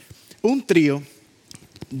Un trío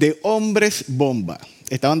de hombres bomba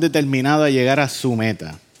estaban determinados a llegar a su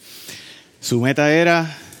meta. Su meta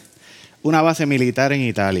era una base militar en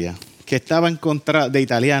Italia, de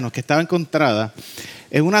italianos, que estaba encontrada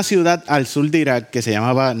en una ciudad al sur de Irak que se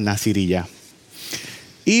llamaba Nasiriyah.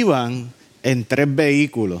 Iban en 3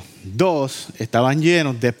 vehículos, 2 estaban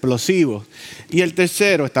llenos de explosivos y el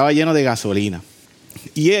tercero estaba lleno de gasolina.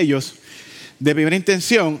 Y ellos, de primera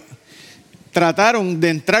intención, trataron de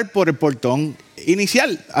entrar por el portón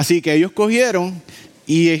inicial. Así que ellos cogieron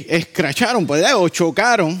y escracharon, o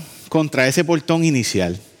chocaron contra ese portón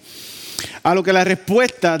inicial. A lo que la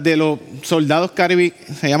respuesta de los soldados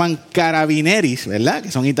se llaman carabineris, ¿verdad?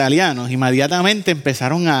 Que son italianos, inmediatamente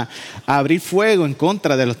empezaron a abrir fuego en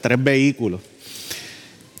contra de los 3 vehículos.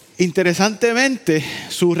 Interesantemente,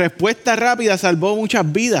 su respuesta rápida salvó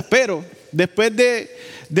muchas vidas, pero después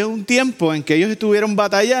de un tiempo en que ellos estuvieron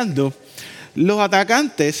batallando, los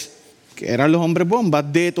atacantes, que eran los hombres bombas,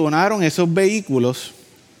 detonaron esos vehículos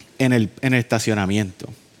en el estacionamiento.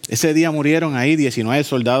 Ese día murieron ahí 19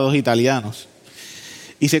 soldados italianos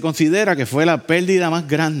y se considera que fue la pérdida más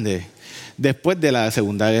grande después de la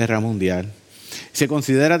Segunda Guerra Mundial. Se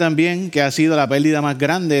considera también que ha sido la pérdida más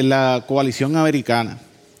grande en la coalición americana.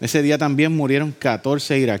 Ese día también murieron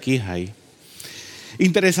 14 iraquíes ahí.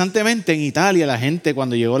 Interesantemente, en Italia la gente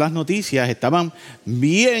cuando llegó las noticias estaban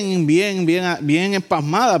bien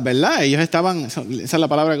espasmadas, ¿verdad? Ellos estaban, esa es la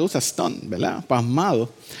palabra que usa, stunned, ¿verdad? Pasmados.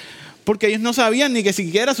 Porque ellos no sabían ni que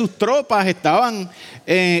siquiera sus tropas estaban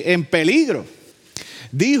en peligro.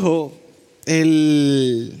 Dijo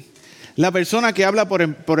la persona que habla por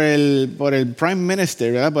el Prime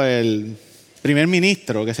Minister, ¿verdad? Por el primer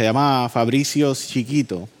ministro, que se llama Fabrizio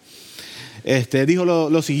Chiquito, dijo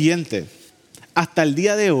lo siguiente: hasta el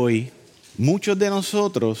día de hoy, muchos de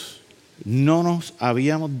nosotros no nos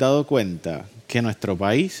habíamos dado cuenta que nuestro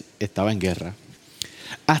país estaba en guerra.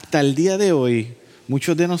 Hasta el día de hoy,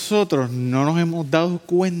 muchos de nosotros no nos hemos dado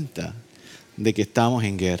cuenta de que estamos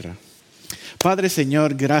en guerra. Padre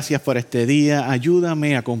Señor, gracias por este día.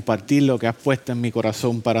 Ayúdame a compartir lo que has puesto en mi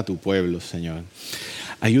corazón para tu pueblo, Señor.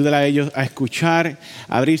 Ayúdale a ellos a escuchar,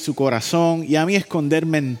 a abrir su corazón y a mí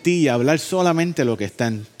esconderme en ti y a hablar solamente lo que está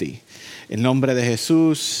en ti. En nombre de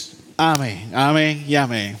Jesús, amén, amén y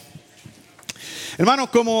amén. Hermanos,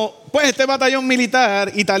 como pues este batallón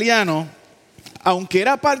militar italiano, aunque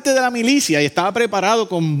era parte de la milicia y estaba preparado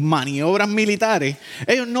con maniobras militares,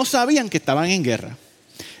 ellos no sabían que estaban en guerra.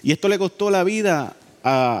 Y esto le costó la vida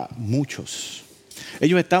a muchos.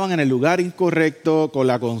 Ellos estaban en el lugar incorrecto, con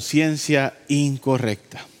la conciencia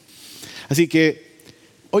incorrecta. Así que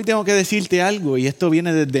hoy tengo que decirte algo, y esto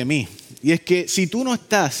viene desde mí. Y es que si tú no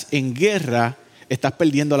estás en guerra, estás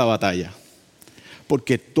perdiendo la batalla.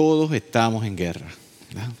 Porque todos estamos en guerra,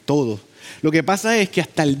 ¿verdad? Todos. Lo que pasa es que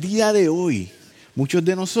hasta el día de hoy, muchos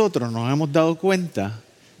de nosotros nos hemos dado cuenta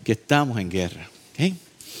que estamos en guerra. ¿Okay?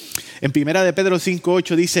 En 1 de Pedro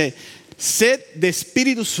 5:8 dice: sed de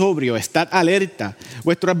espíritu sobrio, estad alerta.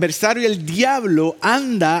 Vuestro adversario el diablo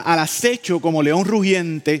anda al acecho como león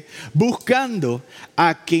rugiente, buscando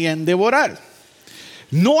a quien devorar.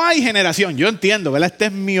 No hay generación, yo entiendo, ¿verdad? Esta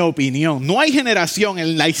es mi opinión. No hay generación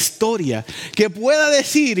en la historia que pueda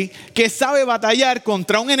decir que sabe batallar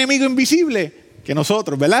contra un enemigo invisible que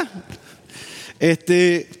nosotros, ¿verdad?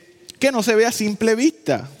 Que no se ve a simple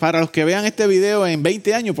vista. Para los que vean este video en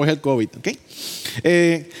 20 años, pues es el COVID, ¿ok?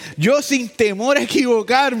 Yo, sin temor a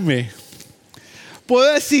equivocarme,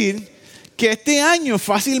 puedo decir que este año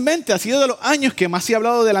fácilmente ha sido de los años que más se ha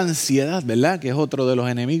hablado de la ansiedad, ¿verdad? Que es otro de los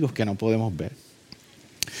enemigos que no podemos ver.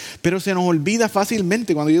 Pero se nos olvida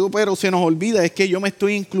fácilmente. Cuando digo pero se nos olvida, es que yo me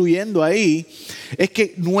estoy incluyendo ahí. Es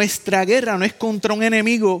que nuestra guerra no es contra un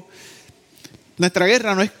enemigo.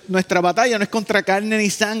 Nuestra batalla no es contra carne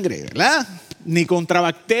ni sangre, ¿verdad? Ni contra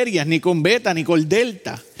bacterias, ni con beta, ni con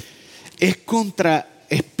delta. Es contra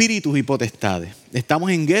espíritus y potestades.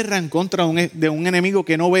 Estamos en guerra en contra de un enemigo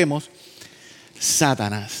que no vemos,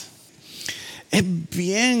 Satanás. Es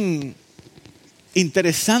bien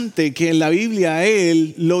interesante que en la Biblia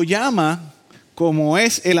él lo llama como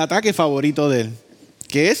es el ataque favorito de él,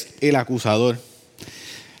 que es el acusador.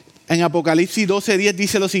 En Apocalipsis 12:10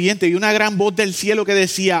 dice lo siguiente: y una gran voz del cielo que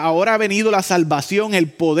decía: ahora ha venido la salvación, el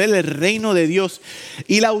poder, el reino de Dios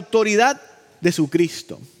y la autoridad de su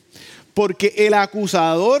Cristo. Porque el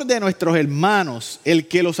acusador de nuestros hermanos, el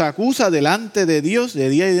que los acusa delante de Dios de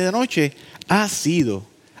día y de noche, ha sido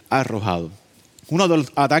arrojado. Uno de los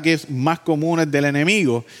ataques más comunes del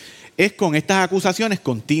enemigo es con estas acusaciones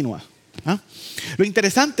continuas. Lo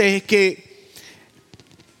interesante es que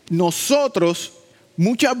nosotros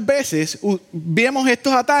muchas veces vemos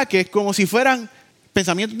estos ataques como si fueran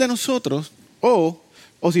pensamientos de nosotros o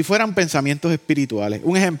si fueran pensamientos espirituales.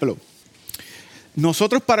 Un ejemplo,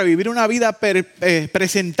 nosotros para vivir una vida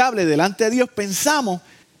presentable delante de Dios pensamos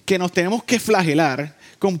que nos tenemos que flagelar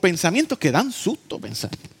con pensamientos que dan susto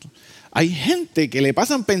pensar. Hay gente que le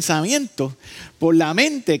pasan pensamientos por la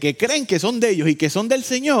mente que creen que son de ellos y que son del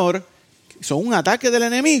Señor, son un ataque del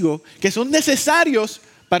enemigo, que son necesarios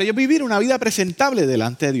para ellos vivir una vida presentable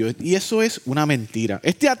delante de Dios. Y eso es una mentira.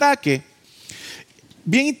 Este ataque,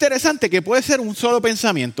 bien interesante, que puede ser un solo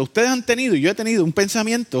pensamiento. Ustedes han tenido, y yo he tenido un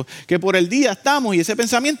pensamiento que por el día estamos y ese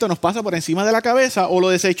pensamiento nos pasa por encima de la cabeza o lo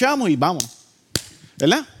desechamos y vamos.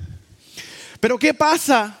 ¿Verdad? Pero ¿qué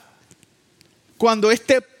pasa cuando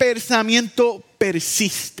este pensamiento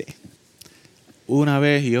persiste? Una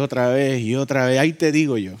vez y otra vez y otra vez, ahí te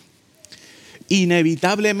digo yo,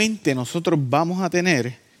 inevitablemente nosotros vamos a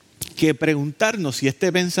tener que preguntarnos si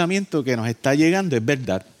este pensamiento que nos está llegando es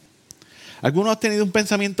verdad. ¿Algunos han tenido un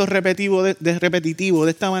pensamiento repetitivo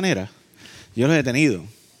de esta manera? Yo los he tenido.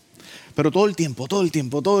 Pero todo el tiempo.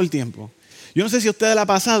 Yo no sé si a ustedes le ha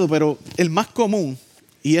pasado, pero el más común,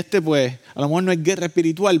 y pues a lo mejor no es guerra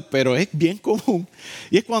espiritual, pero es bien común,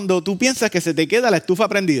 y es cuando tú piensas que se te queda la estufa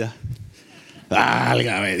prendida.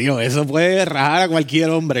 Válgame Dios, eso puede rajar a cualquier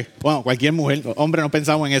hombre. Bueno, cualquier mujer. Hombre, no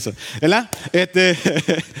pensamos en eso, ¿verdad?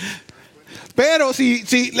 Pero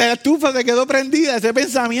si la estufa se quedó prendida, ese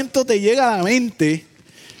pensamiento te llega a la mente.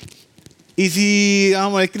 Y si,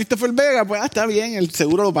 vamos, es Christopher Vega, pues está bien, el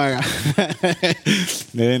seguro lo paga.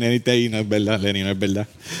 Lenny, no es verdad, Lenny, no es verdad.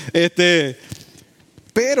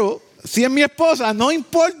 Pero si es mi esposa, no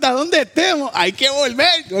importa dónde estemos, hay que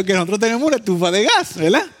volver, porque nosotros tenemos una estufa de gas,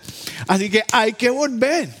 ¿verdad? Así que hay que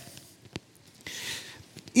volver.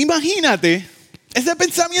 Imagínate ese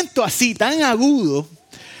pensamiento así, tan agudo,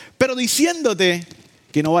 pero diciéndote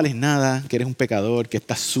que no vales nada, que eres un pecador, que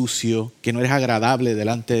estás sucio, que no eres agradable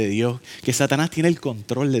delante de Dios, que Satanás tiene el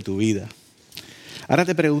control de tu vida. Ahora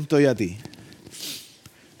te pregunto yo a ti,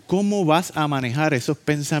 ¿cómo vas a manejar esos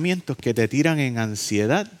pensamientos que te tiran en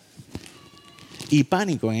ansiedad y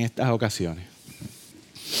pánico en estas ocasiones?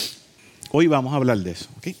 Hoy vamos a hablar de eso,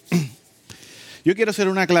 ¿ok? Yo quiero hacer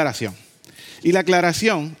una aclaración. Y la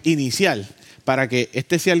aclaración inicial, para que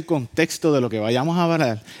este sea el contexto de lo que vayamos a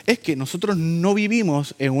hablar, es que nosotros no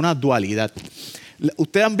vivimos en una dualidad.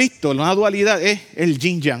 Ustedes han visto, una dualidad es el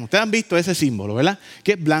yin yang. Ustedes han visto ese símbolo, ¿verdad?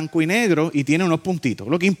 Que es blanco y negro y tiene unos puntitos.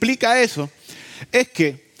 Lo que implica eso es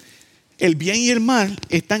que el bien y el mal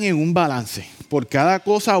están en un balance. Por cada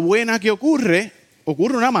cosa buena que ocurre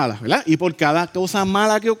una mala, ¿verdad? Y por cada cosa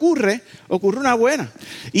mala que ocurre una buena.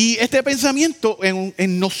 Y este pensamiento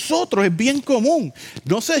en nosotros es bien común.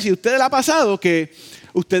 No sé si a ustedes les ha pasado que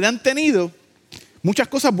ustedes han tenido muchas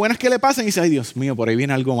cosas buenas que le pasan y dicen, ay Dios mío, por ahí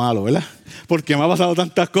viene algo malo, ¿verdad? Porque me ha pasado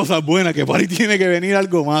tantas cosas buenas que por ahí tiene que venir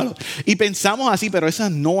algo malo. Y pensamos así, pero esa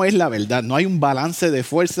no es la verdad. No hay un balance de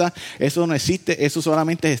fuerza, eso no existe, eso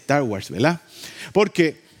solamente es Star Wars, ¿verdad?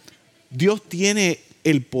 Porque Dios tiene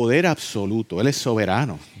el poder absoluto, Él es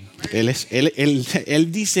soberano.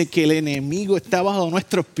 Él dice que el enemigo está bajo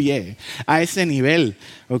nuestros pies a ese nivel,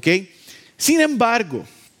 ¿ok? Sin embargo,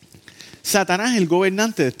 Satanás es el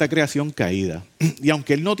gobernante de esta creación caída. Y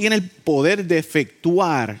aunque él no tiene el poder de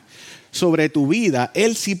efectuar sobre tu vida,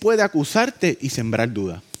 él sí puede acusarte y sembrar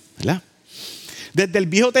duda, ¿verdad? Desde el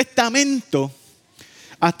Viejo Testamento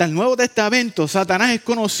hasta el Nuevo Testamento, Satanás es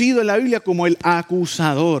conocido en la Biblia como el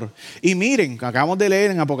acusador. Y miren, acabamos de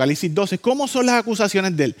leer en Apocalipsis 12, ¿cómo son las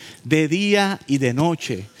acusaciones de él? De día y de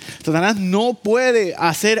noche. Satanás no puede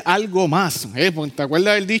hacer algo más. ¿Te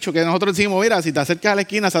acuerdas del dicho que nosotros decimos, mira, si te acercas a la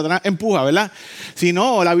esquina, Satanás empuja, ¿verdad? Si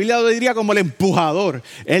no, la Biblia lo diría como el empujador.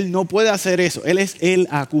 Él no puede hacer eso. Él es el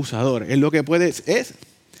acusador. Él lo que puede es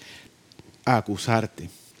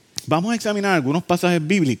acusarte. Vamos a examinar algunos pasajes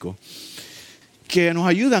bíblicos que nos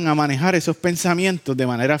ayudan a manejar esos pensamientos de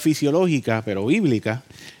manera fisiológica, pero bíblica,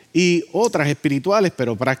 y otras espirituales,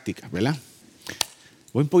 pero prácticas, ¿verdad?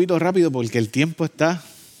 Voy un poquito rápido porque el tiempo está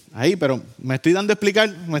ahí, pero me estoy dando a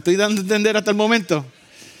explicar, me estoy dando a entender hasta el momento.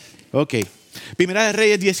 Ok. Primera de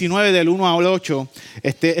Reyes 19, del 1 al 8,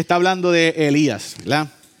 está hablando de Elías,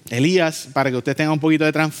 ¿verdad? Elías, para que usted tenga un poquito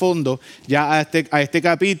de trasfondo, ya a este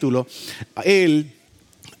capítulo, él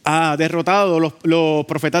ha derrotado los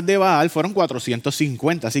profetas de Baal, fueron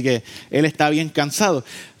 450, así que él está bien cansado.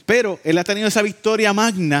 Pero él ha tenido esa victoria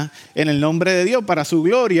magna en el nombre de Dios para su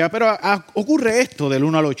gloria, pero ocurre esto del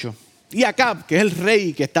 1 al 8. Y Acab, que es el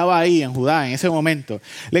rey que estaba ahí en Judá en ese momento,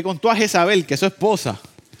 le contó a Jezabel, que es su esposa,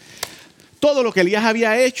 todo lo que Elías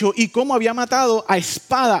había hecho y cómo había matado a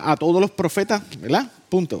espada a todos los profetas, ¿verdad?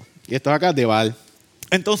 Punto. Y esto es acá de Baal.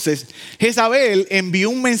 Entonces, Jezabel envió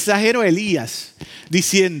un mensajero a Elías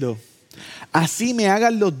diciendo: así me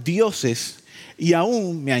hagan los dioses y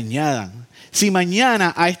aún me añadan, si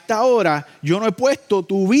mañana a esta hora yo no he puesto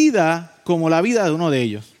tu vida como la vida de uno de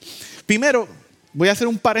ellos. Primero, voy a hacer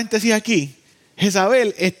un paréntesis aquí.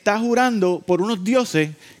 Jezabel está jurando por unos dioses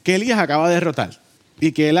que Elías acaba de derrotar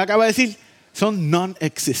y que él acaba de decir son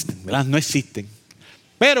non-existent, ¿verdad? No existen.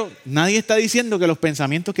 Pero nadie está diciendo que los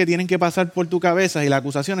pensamientos que tienen que pasar por tu cabeza y las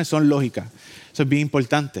acusaciones son lógicas. Eso es bien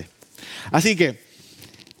importante. Así que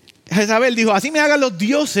Jezabel dijo: así me hagan los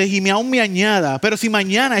dioses y aún me añada, pero si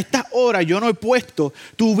mañana a esta hora yo no he puesto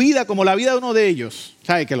tu vida como la vida de uno de ellos,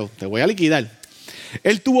 ¿sabes que te voy a liquidar?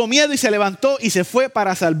 Él tuvo miedo y se levantó y se fue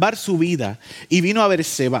para salvar su vida y vino a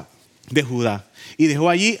Berseba de Judá y dejó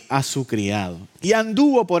allí a su criado. Y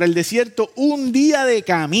anduvo por el desierto un día de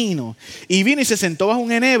camino y vino y se sentó bajo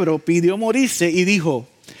un enebro, pidió morirse y dijo: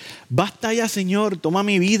 basta ya, Señor, toma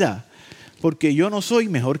mi vida, porque yo no soy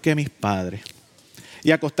mejor que mis padres. Y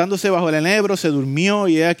acostándose bajo el enebro se durmió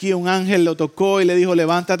y he aquí un ángel lo tocó y le dijo: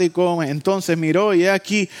 levántate y come. Entonces miró y he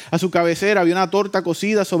aquí a su cabecera había una torta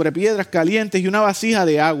cocida sobre piedras calientes y una vasija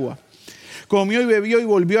de agua. Comió y bebió y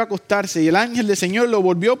volvió a acostarse. Y el ángel del Señor lo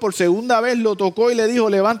volvió por segunda vez, lo tocó y le dijo: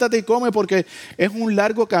 levántate y come, porque es un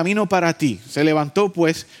largo camino para ti. Se levantó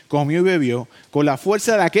pues, comió y bebió. Con la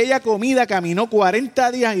fuerza de aquella comida caminó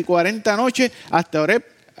 40 días y 40 noches hasta Horeb,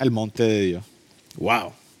 al monte de Dios.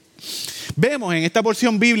 ¡Wow! Vemos en esta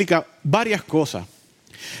porción bíblica varias cosas.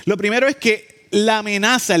 Lo primero es que la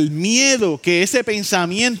amenaza, el miedo que ese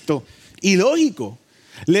pensamiento ilógico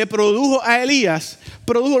le produjo a Elías,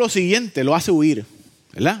 produjo lo siguiente: lo hace huir,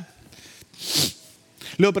 ¿verdad?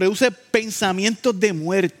 Lo produce pensamientos de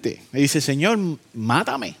muerte. Le dice: Señor,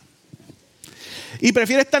 mátame. Y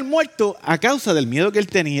prefiere estar muerto a causa del miedo que él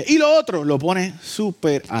tenía. Y lo otro, lo pone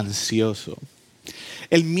súper ansioso.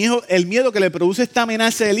 El miedo que le produce esta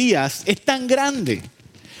amenaza a Elías es tan grande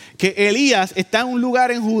que Elías está en un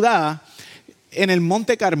lugar en Judá, en el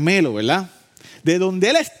monte Carmelo, ¿verdad? De donde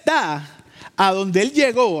él está a donde él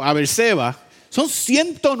llegó, a Berseba, son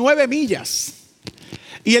 109 millas.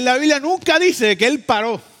 Y en la Biblia nunca dice que él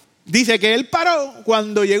paró. Dice que él paró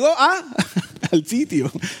cuando llegó al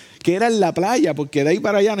sitio, que era en la playa, porque de ahí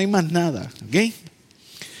para allá no hay más nada. ¿Okay?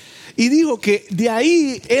 Y dijo que de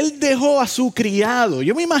ahí él dejó a su criado.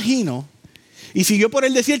 Yo me imagino, y siguió por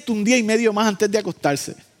el desierto un día y medio más antes de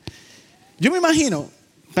acostarse. Yo me imagino,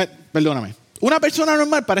 perdóname, una persona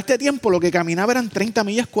normal para este tiempo lo que caminaba eran 30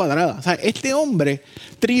 millas cuadradas. O sea, este hombre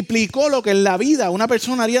triplicó lo que en la vida una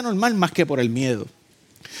persona haría normal más que por el miedo.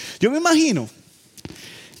 Yo me imagino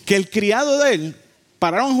que el criado de él,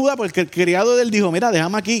 pararon en Judá porque el criado de él dijo: mira,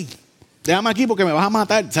 déjame aquí porque me vas a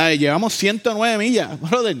matar. O sea, llevamos 109 millas,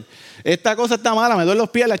 brother. Esta cosa está mala, me duelen los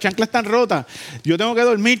pies, las chanclas están rotas. Yo tengo que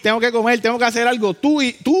dormir, tengo que comer, tengo que hacer algo. Tú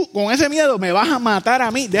con ese miedo me vas a matar a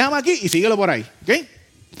mí. Déjame aquí y síguelo por ahí. ¿Ok?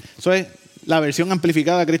 Eso es la versión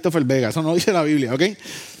amplificada de Christopher Vega. Eso no dice la Biblia. ¿Ok?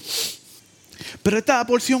 Pero esta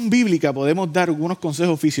porción bíblica podemos dar algunos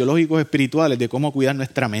consejos fisiológicos espirituales de cómo cuidar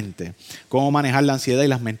nuestra mente, cómo manejar la ansiedad y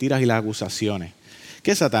las mentiras y las acusaciones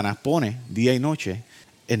que Satanás pone día y noche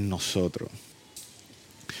en nosotros.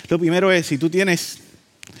 Lo primero es, si tú tienes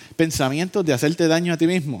pensamientos de hacerte daño a ti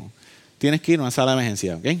mismo, tienes que ir a una sala de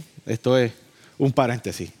emergencia, ¿ok? Esto es un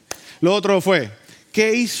paréntesis. Lo otro fue,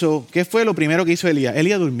 ¿qué fue lo primero que hizo Elías?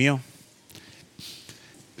 Elías durmió.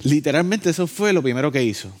 Literalmente eso fue lo primero que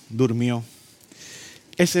hizo, durmió.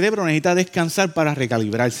 El cerebro necesita descansar para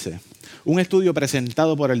recalibrarse. Un estudio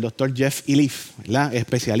presentado por el doctor Jeff Iliff, ¿verdad?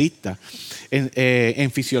 Especialista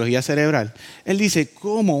en fisiología cerebral. Él dice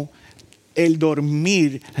cómo el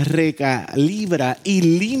dormir recalibra y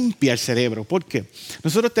limpia el cerebro. ¿Por qué?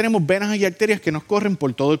 Nosotros tenemos venas y arterias que nos corren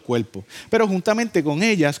por todo el cuerpo, pero juntamente con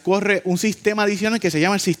ellas corre un sistema adicional que se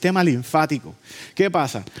llama el sistema linfático. ¿Qué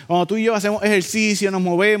pasa? Cuando tú y yo hacemos ejercicio, nos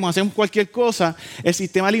movemos, hacemos cualquier cosa, el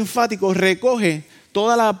sistema linfático recoge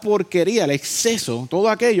toda la porquería, el exceso, todo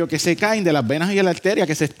aquello que se caen de las venas y de la arteria,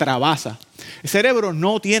 que se extravasa. El cerebro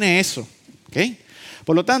no tiene eso. ¿Okay?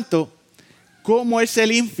 Por lo tanto, ¿cómo él se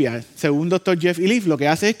limpia? Según Dr. Jeff Iliff, lo que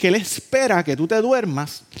hace es que él espera que tú te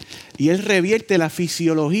duermas y él revierte la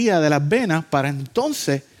fisiología de las venas para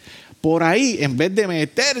entonces, por ahí, en vez de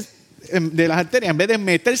meter de las arterias, en vez de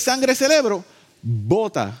meter sangre al cerebro,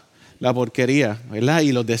 bota la porquería, ¿verdad?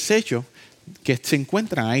 Y los desechos que se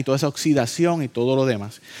encuentran ahí, toda esa oxidación y todo lo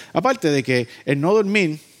demás. Aparte de que el no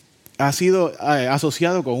dormir ha sido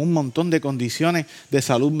asociado con un montón de condiciones de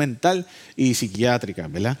salud mental y psiquiátrica,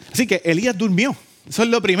 ¿verdad? Así que Elías durmió. Eso es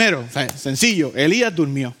lo primero. O sea, sencillo, Elías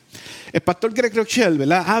durmió. El pastor Greg Rochelle,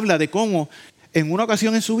 ¿verdad? Habla de cómo en una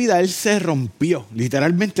ocasión en su vida, él se rompió.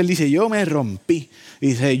 Literalmente él dice, yo me rompí.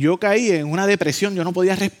 Dice, yo caí en una depresión, yo no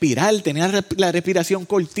podía respirar, tenía la respiración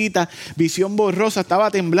cortita, visión borrosa, estaba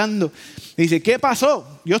temblando. Dice, ¿qué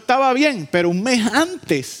pasó? Yo estaba bien, pero un mes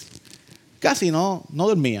antes, casi no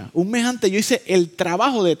dormía. Un mes antes yo hice el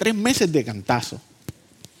trabajo de 3 meses de cantazo.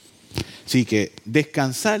 Así que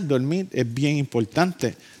descansar, dormir es bien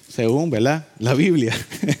importante, según, ¿verdad?, la Biblia.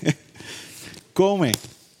 Come.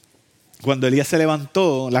 Cuando Elías se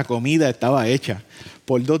levantó, la comida estaba hecha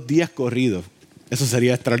por 2 días corridos. Eso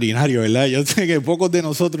sería extraordinario, ¿verdad? Yo sé que pocos de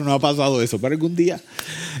nosotros nos ha pasado eso, pero algún día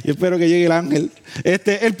yo espero que llegue el ángel.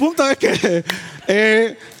 El punto es que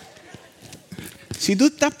si tú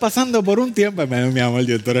estás pasando por un tiempo, mi amor,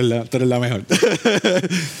 tú eres la mejor.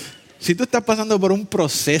 Si tú estás pasando por un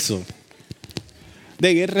proceso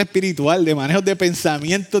de guerra espiritual, de manejo de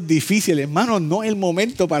pensamientos difíciles, hermano, no es el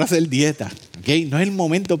momento para hacer dieta, ¿okay? No es el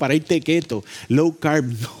momento para irte keto, low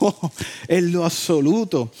carb, no, en lo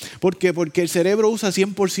absoluto. ¿Por qué? Porque el cerebro usa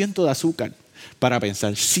 100% de azúcar para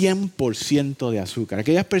pensar, 100% de azúcar.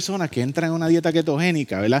 Aquellas personas que entran en una dieta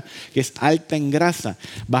ketogénica, ¿verdad?, que es alta en grasa,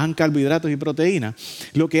 baja en carbohidratos y proteínas,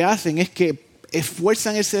 lo que hacen es que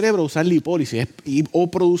esfuerzan el cerebro a usar lipólisis o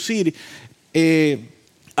producir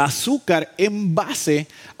azúcar en base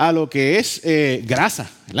a lo que es grasa,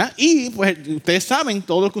 ¿verdad? Y pues ustedes saben,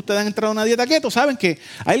 todos los que ustedes han entrado en una dieta keto, saben que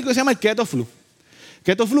hay algo que se llama el keto flu.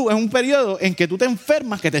 Keto flu es un periodo en que tú te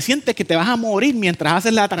enfermas, que te sientes que te vas a morir mientras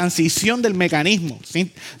haces la transición del mecanismo,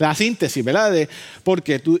 la síntesis, ¿verdad?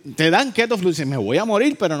 Porque te dan keto flu y dices, me voy a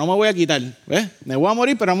morir, pero no me voy a quitar. ¿Ves? Me voy a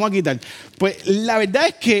morir, pero no me voy a quitar. Pues la verdad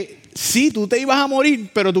es que sí, tú te ibas a morir,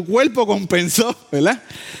 pero tu cuerpo compensó, ¿verdad?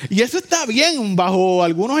 Y eso está bien bajo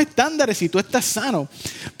algunos estándares si tú estás sano.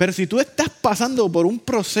 Pero si tú estás pasando por un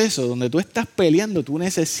proceso donde tú estás peleando, tú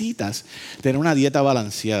necesitas tener una dieta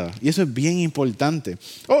balanceada. Y eso es bien importante.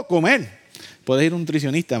 O comer. Puedes ir a un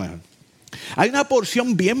nutricionista mejor. Hay una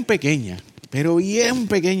porción bien pequeña, pero bien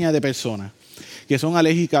pequeña de personas que son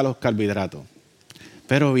alérgicas a los carbohidratos.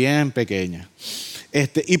 Pero bien pequeña.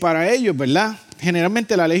 Y para ellos, ¿verdad?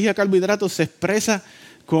 Generalmente la alergia a carbohidratos se expresa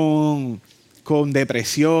con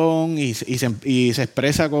depresión y se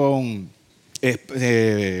expresa con,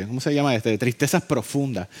 ¿cómo se llama? Tristezas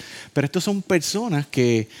profundas. Pero estos son personas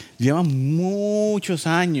que llevan muchos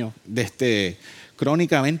años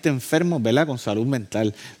crónicamente enfermos, ¿verdad?, con salud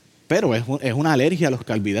mental. Pero es una alergia a los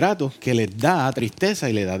carbohidratos que les da tristeza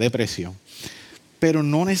y les da depresión. Pero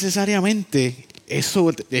no necesariamente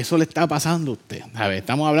eso le está pasando a usted. A ver,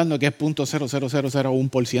 estamos hablando que es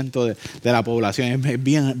 0.00001% de la población. Es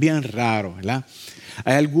bien, bien raro, ¿verdad?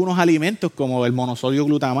 Hay algunos alimentos como el monosodio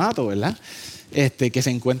glutamato, ¿verdad?, que se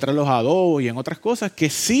encuentra en los adobos y en otras cosas que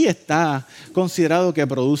sí está considerado que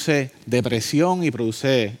produce depresión y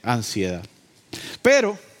produce ansiedad.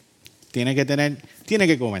 Pero tiene que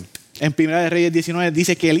comer. En 1 de Reyes 19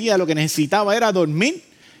 dice que Elías lo que necesitaba era dormir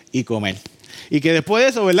y comer. Y que después de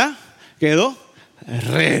eso, ¿verdad?, quedó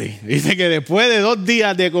ready. Dice que después de 2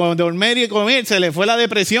 días de dormir y comer, se le fue la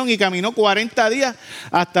depresión y caminó 40 días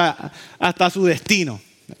hasta su destino.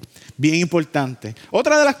 Bien importante.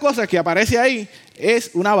 Otra de las cosas que aparece ahí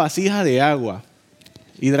es una vasija de agua.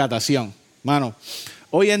 Hidratación. Mano,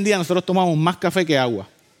 hoy en día nosotros tomamos más café que agua.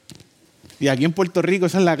 Y aquí en Puerto Rico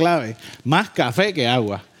esa es la clave. Más café que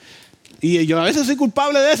agua. Y yo a veces soy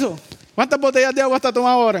culpable de eso. ¿Cuántas botellas de agua está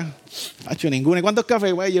tomando ahora? Hacho, ninguna. ¿Y cuántos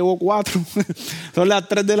cafés? Güey, llevo 4. Son las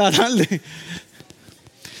 3 de la tarde.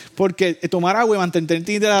 Porque tomar agua y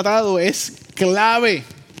mantenerte hidratado es clave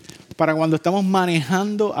para cuando estamos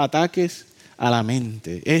manejando ataques a la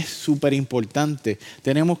mente. Es súper importante.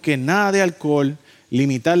 Tenemos que nada de alcohol,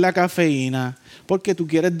 limitar la cafeína, porque tú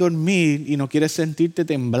quieres dormir y no quieres sentirte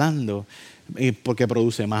temblando, porque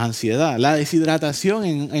produce más ansiedad. La deshidratación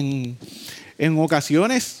en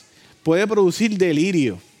ocasiones puede producir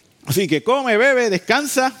delirio. Así que come, bebe,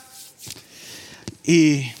 descansa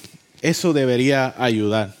y eso debería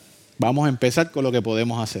ayudar. Vamos a empezar con lo que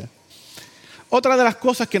podemos hacer. Otra de las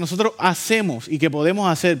cosas que nosotros hacemos y que podemos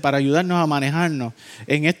hacer para ayudarnos a manejarnos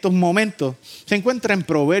en estos momentos se encuentra en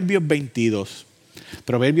Proverbios 22.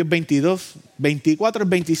 Proverbios 22, 24 al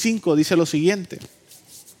 25 dice lo siguiente.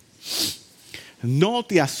 No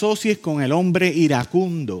te asocies con el hombre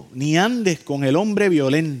iracundo, ni andes con el hombre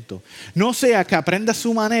violento. No sea que aprendas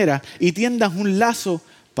su manera y tiendas un lazo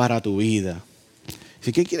para tu vida.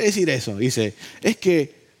 ¿Qué quiere decir eso? Dice, es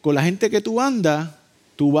que con la gente que tú andas,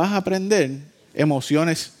 tú vas a aprender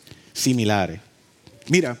emociones similares.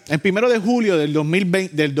 Mira, en 1 de julio del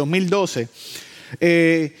 2012,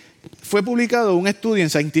 fue publicado un estudio en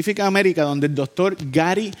Scientific American donde el doctor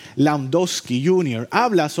Gary Landowski Jr.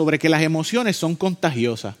 habla sobre que las emociones son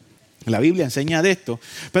contagiosas. La Biblia enseña de esto,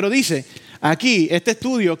 pero dice aquí este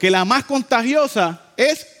estudio que la más contagiosa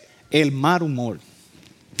es el mal humor.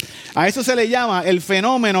 A eso se le llama el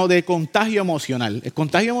fenómeno de contagio emocional. El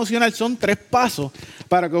contagio emocional son 3 pasos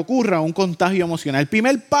para que ocurra un contagio emocional. El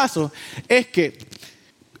primer paso es que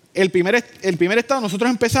el primer estado nosotros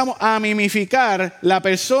empezamos a mimificar la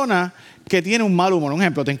persona que tiene un mal humor. Un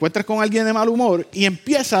ejemplo, te encuentras con alguien de mal humor y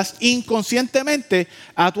empiezas inconscientemente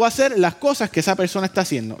a tú hacer las cosas que esa persona está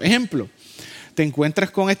haciendo. Ejemplo, te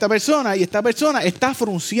encuentras con esta persona y esta persona está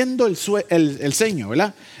frunciendo el ceño,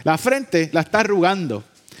 ¿verdad? La frente la está arrugando.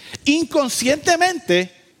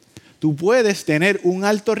 Inconscientemente, tú puedes tener un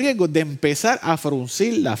alto riesgo de empezar a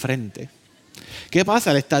fruncir la frente. ¿Qué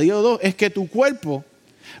pasa? El estadio 2 es que tu cuerpo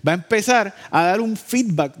va a empezar a dar un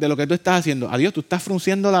feedback de lo que tú estás haciendo. Adiós, tú estás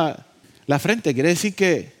frunciendo la frente. Quiere decir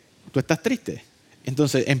que tú estás triste.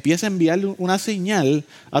 Entonces empieza a enviarle una señal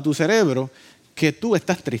a tu cerebro que tú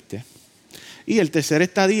estás triste. Y el tercer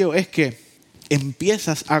estadio es que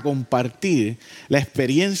empiezas a compartir la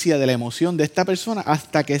experiencia de la emoción de esta persona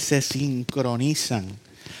hasta que se sincronizan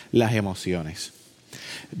las emociones.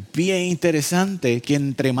 Bien interesante que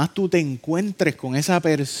entre más tú te encuentres con esa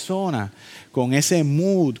persona, con ese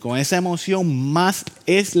mood, con esa emoción, más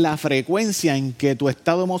es la frecuencia en que tu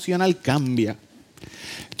estado emocional cambia.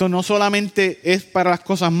 Esto no solamente es para las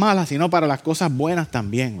cosas malas, sino para las cosas buenas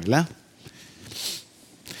también, ¿verdad?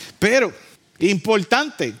 Pero,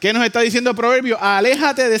 importante, ¿qué nos está diciendo el proverbio?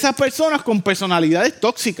 Aléjate de esas personas con personalidades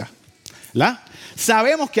tóxicas, ¿verdad?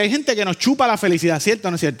 Sabemos que hay gente que nos chupa la felicidad, ¿cierto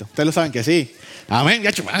o no es cierto? Ustedes lo saben que sí. Amén.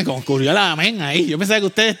 Ya chupan, como ocurrió la amén ahí. Yo pensaba que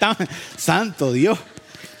ustedes estaban, santo Dios.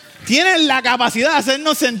 Tienen la capacidad de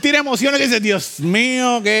hacernos sentir emociones que dicen, Dios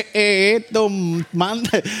mío, que esto,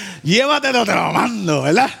 manda, llévatelo, te lo mando,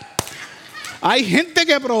 ¿verdad? Hay gente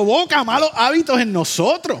que provoca malos hábitos en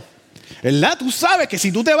nosotros, ¿verdad? Tú sabes que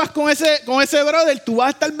si tú te vas con ese brother, tú vas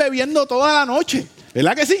a estar bebiendo toda la noche,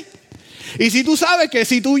 ¿verdad que sí? Y si tú sabes que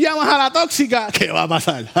si tú llamas a la tóxica, ¿qué va a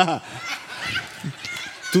pasar?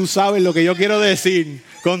 Tú sabes lo que yo quiero decir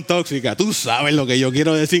con tóxica. Tú sabes lo que yo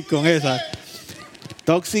quiero decir con esa.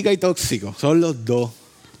 Tóxica y tóxico son los dos.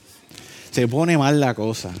 Se pone mal la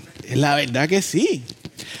cosa. La verdad que sí.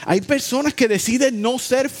 Hay personas que deciden no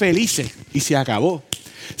ser felices y se acabó.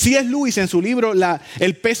 C.S. Lewis en su libro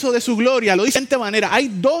El peso de su gloria lo dice de esta manera. Hay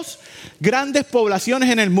 2 grandes poblaciones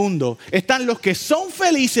en el mundo. Están los que son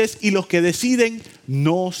felices y los que deciden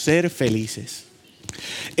no ser felices.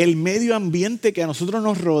 El medio ambiente que a nosotros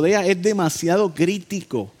nos rodea es demasiado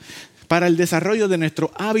crítico para el desarrollo de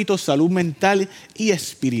nuestros hábitos, salud mental y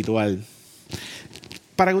espiritual.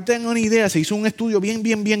 Para que ustedes tengan una idea, se hizo un estudio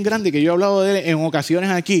bien grande que yo he hablado de él en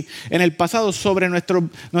ocasiones aquí, en el pasado, sobre nuestros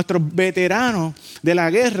veteranos de la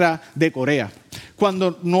guerra de Corea.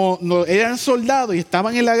 Cuando no eran soldados y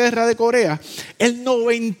estaban en la guerra de Corea, el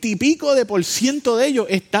 90 y pico % de ellos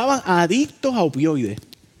estaban adictos a opioides.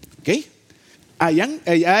 ¿Ok? Allá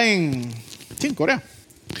en Corea.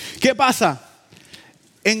 ¿Qué pasa?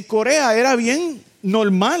 En Corea era bien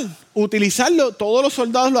normal utilizarlo. Todos los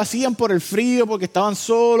soldados lo hacían por el frío, porque estaban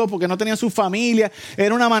solos, porque no tenían su familia.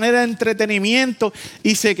 Era una manera de entretenimiento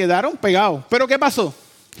y se quedaron pegados. ¿Pero qué pasó?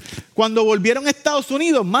 Cuando volvieron a Estados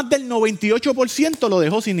Unidos, más del 98% lo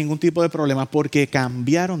dejó sin ningún tipo de problema porque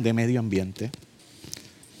cambiaron de medio ambiente.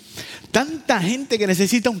 Tanta gente que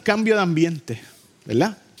necesita un cambio de ambiente,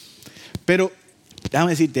 ¿verdad? Pero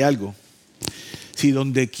déjame decirte algo. Si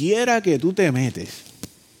donde quiera que tú te metes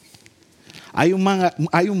hay un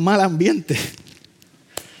mal ambiente,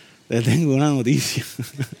 te tengo una noticia.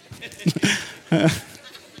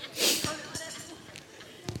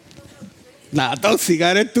 La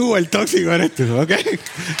tóxica eres tú, el tóxico eres tú, ¿ok?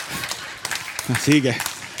 Así que,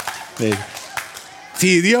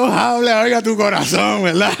 si Dios habla, oiga tu corazón,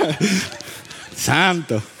 ¿verdad?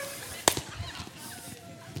 Santo.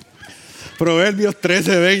 Proverbios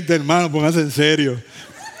 13:20, hermano, póngase en serio.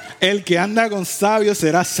 El que anda con sabios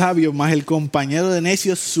será sabio, mas el compañero de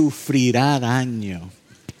necios sufrirá daño.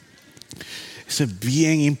 Eso es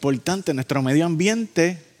bien importante. Nuestro medio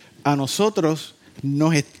ambiente a nosotros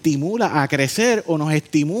nos estimula a crecer o nos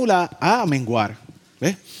estimula a menguar.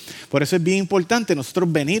 ¿Ves? Por eso es bien importante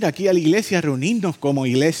nosotros venir aquí a la iglesia, reunirnos como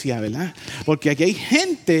iglesia, ¿verdad? Porque aquí hay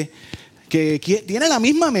gente que tiene la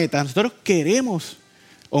misma meta. Nosotros queremos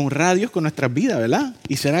honrar a Dios con nuestras vidas, ¿verdad?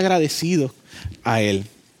 Y ser agradecidos a Él.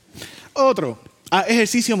 Otro,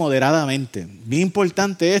 ejercicio moderadamente. Bien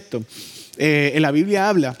importante esto. En la Biblia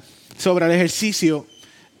habla sobre el ejercicio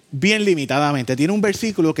bien limitadamente. Tiene un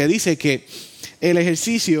versículo que dice que el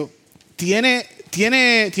ejercicio tiene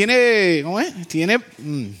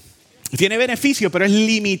beneficio, pero es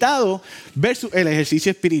limitado versus el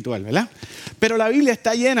ejercicio espiritual, ¿verdad? Pero la Biblia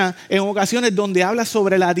está llena en ocasiones donde habla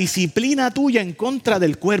sobre la disciplina tuya en contra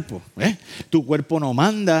del cuerpo. Tu cuerpo no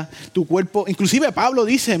manda, tu cuerpo... Inclusive Pablo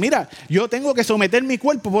dice, mira, yo tengo que someter mi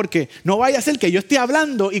cuerpo porque no vaya a ser que yo esté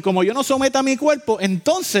hablando y como yo no someta mi cuerpo,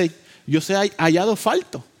 entonces yo sea hallado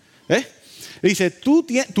falto. Dice,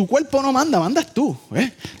 tu cuerpo no manda, mandas tú.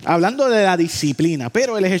 Hablando de la disciplina.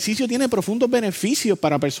 Pero el ejercicio tiene profundos beneficios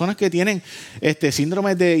para personas que tienen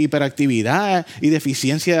síndromes de hiperactividad y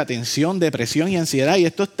deficiencia de atención, depresión y ansiedad. Y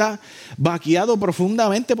esto está vaqueado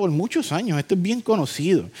profundamente por muchos años. Esto es bien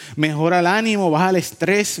conocido. Mejora el ánimo, baja el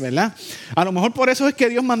estrés, ¿verdad? A lo mejor por eso es que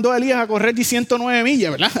Dios mandó a Elías a correr 109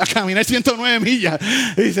 millas, ¿verdad? A caminar 109 millas.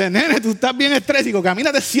 Y dice, nene, tú estás bien estrésico,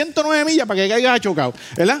 camínate 109 millas para que caigas chocado,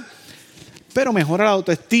 ¿verdad? Pero mejora la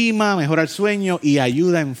autoestima, mejora el sueño y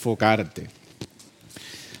ayuda a enfocarte.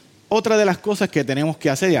 Otra de las cosas que tenemos que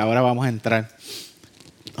hacer, y ahora vamos a entrar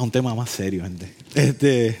a un tema más serio,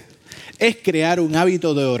 gente, es crear un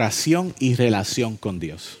hábito de oración y relación con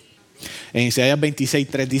Dios. En Isaías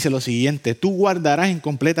 26:3 dice lo siguiente: tú guardarás en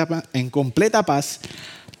completa paz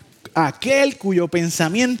aquel cuyo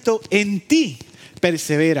pensamiento en ti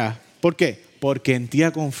persevera. ¿Por qué? Porque en ti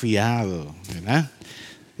ha confiado, ¿verdad?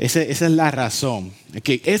 Esa es la razón,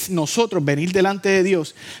 que es nosotros venir delante de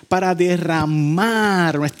Dios para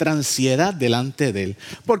derramar nuestra ansiedad delante de Él.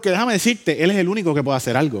 Porque déjame decirte, Él es el único que puede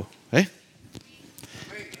hacer algo. Él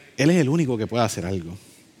es el único que puede hacer algo.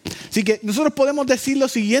 Así que nosotros podemos decir lo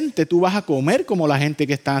siguiente: tú vas a comer como la gente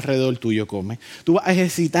que está alrededor tuyo come. Tú vas a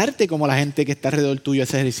ejercitarte como la gente que está alrededor tuyo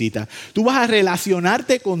se ejercita. Tú vas a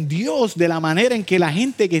relacionarte con Dios de la manera en que la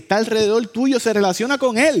gente que está alrededor tuyo se relaciona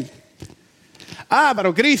con Él. Ah,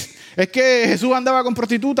 pero Cris, es que Jesús andaba con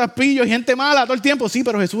prostitutas, pillos y gente mala todo el tiempo. Sí,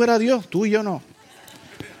 pero Jesús era Dios, tú y yo no.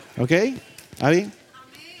 ¿Ok? ¿Está bien?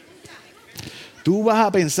 Tú vas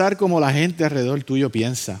a pensar como la gente alrededor tuyo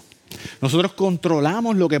piensa. Nosotros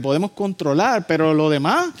controlamos lo que podemos controlar, pero lo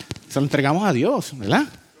demás se lo entregamos a Dios, ¿verdad?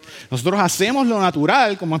 Nosotros hacemos lo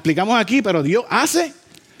natural, como explicamos aquí, pero Dios hace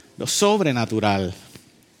lo sobrenatural.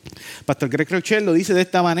 Pastor Greg Crochet lo dice de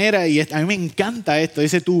esta manera y a mí me encanta esto.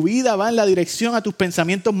 Dice, tu vida va en la dirección a tus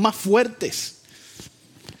pensamientos más fuertes.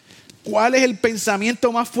 ¿Cuál es el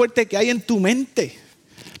pensamiento más fuerte que hay en tu mente?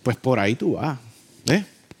 Pues por ahí tú vas.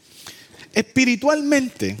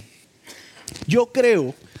 Espiritualmente, yo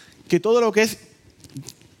creo que todo lo que es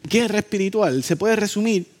guerra espiritual se puede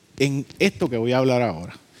resumir en esto que voy a hablar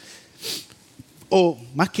ahora. O,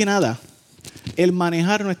 más que nada, el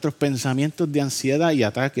manejar nuestros pensamientos de ansiedad y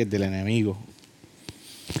ataques del enemigo.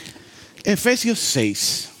 Efesios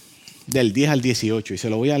 6, del 10 al 18, y se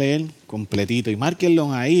lo voy a leer completito. Y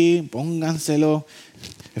márquenlo ahí, pónganselo.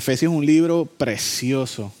 Efesios es un libro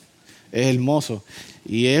precioso, es hermoso.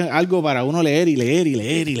 Y es algo para uno leer y leer y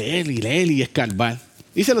leer y leer y leer y escarbar.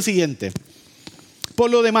 Dice lo siguiente: por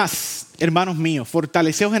lo demás, hermanos míos,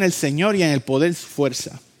 fortaleceos en el Señor y en el poder de su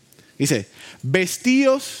fuerza. Dice,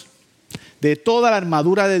 vestíos de toda la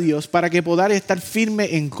armadura de Dios para que podáis estar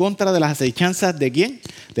firme en contra de las acechanzas ¿de quién?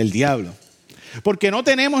 Del diablo. Porque no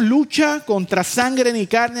tenemos lucha contra sangre ni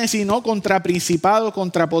carne, sino contra principados,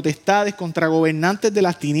 contra potestades, contra gobernantes de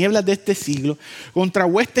las tinieblas de este siglo, contra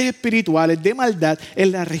huestes espirituales de maldad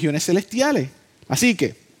en las regiones celestiales. Así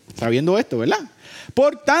que, sabiendo esto, ¿verdad?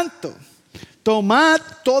 Por tanto, tomad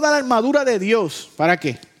toda la armadura de Dios. ¿Para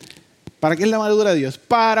qué? ¿Para qué es la armadura de Dios?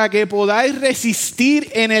 Para que podáis resistir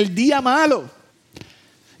en el día malo.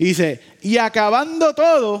 Y dice, y acabando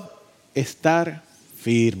todo, estar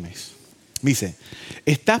firmes. Dice,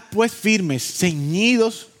 estad pues firmes,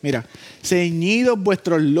 ceñidos, mira, ceñidos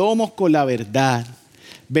vuestros lomos con la verdad,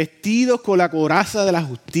 vestidos con la coraza de la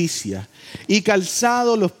justicia y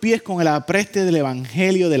calzados los pies con el apreste del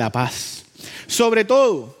evangelio de la paz. Sobre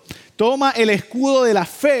todo, toma el escudo de la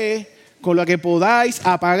fe con lo que podáis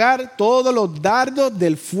apagar todos los dardos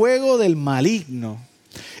del fuego del maligno.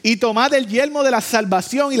 Y tomad el yelmo de la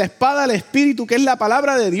salvación y la espada del Espíritu, que es la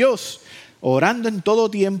palabra de Dios, orando en todo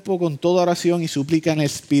tiempo con toda oración y súplica en el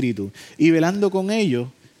Espíritu, y velando con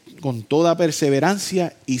ello con toda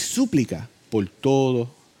perseverancia y súplica por todos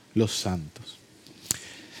los santos.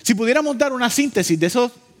 Si pudiéramos dar una síntesis de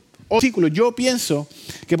esos versículos, yo pienso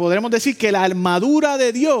que podremos decir que la armadura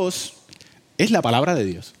de Dios es la palabra de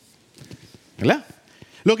Dios, ¿verdad?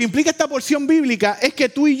 Lo que implica esta porción bíblica es que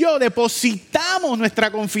tú y yo depositamos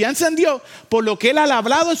nuestra confianza en Dios por lo que Él ha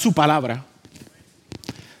hablado en su palabra.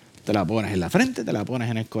 Te la pones en la frente, te la pones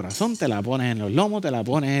en el corazón, te la pones en los lomos, te la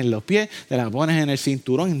pones en los pies, te la pones en el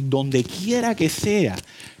cinturón, en donde quiera que sea.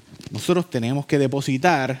 Nosotros tenemos que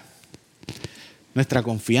depositar nuestra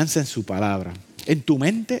confianza en su palabra, en tu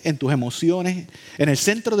mente, en tus emociones, en el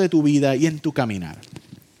centro de tu vida y en tu caminar.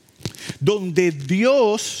 Donde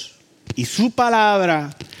Dios y su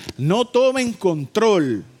palabra no tomen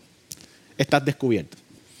control, estás descubierto.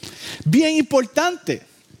 Bien importante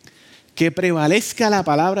que prevalezca la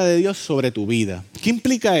palabra de Dios sobre tu vida. ¿Qué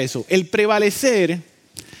implica eso? El prevalecer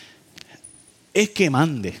es que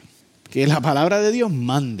mande, que la palabra de Dios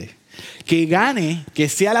mande, que gane, que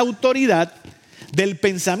sea la autoridad del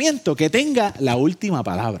pensamiento, que tenga la última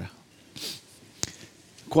palabra.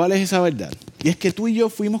 ¿Cuál es esa verdad? Y es que tú y yo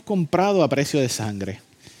fuimos comprados a precio de sangre,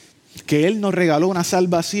 que Él nos regaló una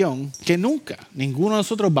salvación que nunca, ninguno de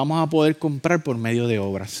nosotros vamos a poder comprar por medio de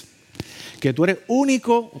obras. Que tú eres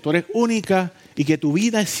único, tú eres única y que tu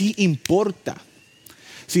vida sí importa.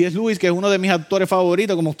 C.S. Lewis, que es uno de mis autores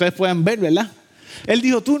favoritos, como ustedes pueden ver, ¿verdad? Él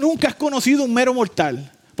dijo, tú nunca has conocido un mero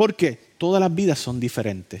mortal. ¿Por qué? Todas las vidas son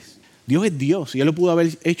diferentes. Dios es Dios y Él lo pudo haber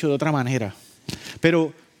hecho de otra manera.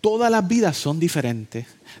 Pero todas las vidas son diferentes.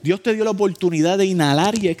 Dios te dio la oportunidad de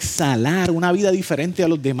inhalar y exhalar una vida diferente a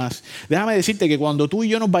los demás. Déjame decirte que cuando tú y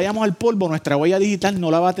yo nos vayamos al polvo, nuestra huella digital no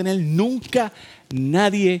la va a tener nunca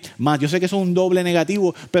nadie más. Yo sé que eso es un doble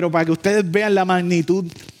negativo, pero para que ustedes vean la magnitud,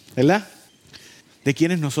 ¿verdad?, de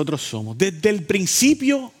quienes nosotros somos. Desde el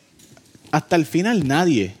principio hasta el final,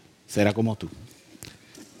 nadie será como tú.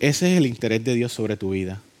 Ese es el interés de Dios sobre tu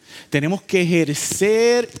vida. Tenemos que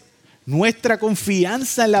ejercer nuestra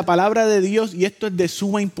confianza en la palabra de Dios y esto es de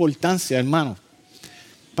suma importancia, hermano.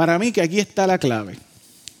 Para mí que aquí está la clave.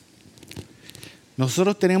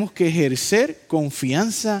 Nosotros tenemos que ejercer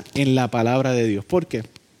confianza en la palabra de Dios. ¿Por qué?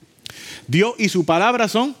 Dios y su palabra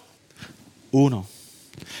son uno.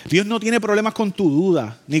 Dios no tiene problemas con tu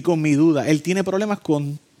duda ni con mi duda. Él tiene problemas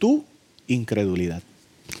con tu incredulidad.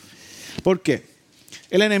 ¿Por qué?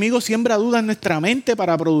 El enemigo siembra dudas en nuestra mente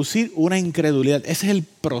para producir una incredulidad. Ese es el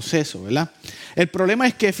proceso, ¿verdad? El problema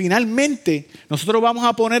es que finalmente nosotros vamos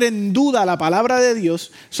a poner en duda la palabra de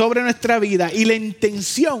Dios sobre nuestra vida y la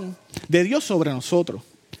intención de Dios sobre nosotros.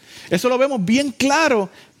 Eso lo vemos bien claro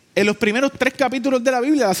en los primeros 3 capítulos de la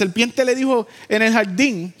Biblia. La serpiente le dijo en el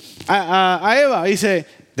jardín a Eva, dice,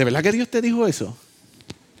 ¿de verdad que Dios te dijo eso?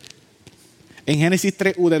 En Génesis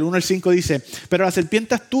 3, del 1 al 5 dice, pero la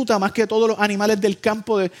serpiente astuta más que todos los animales del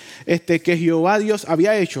campo que Jehová Dios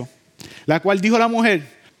había hecho, la cual dijo a la mujer,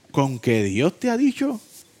 ¿con que Dios te ha dicho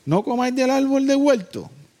no comáis del árbol del huerto?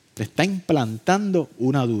 Te está implantando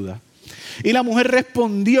una duda. Y la mujer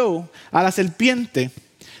respondió a la serpiente,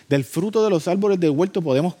 del fruto de los árboles del huerto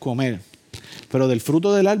podemos comer, pero del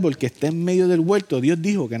fruto del árbol que está en medio del huerto, Dios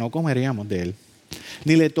dijo que no comeríamos de él.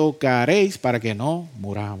 Ni le tocaréis para que no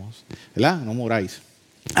muramos, ¿verdad? No muráis.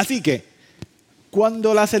 Así que,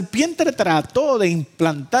 cuando la serpiente trató de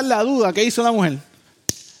implantar la duda, ¿qué hizo la mujer?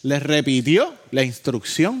 Le repitió la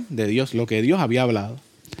instrucción de Dios, lo que Dios había hablado.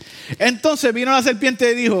 Entonces vino la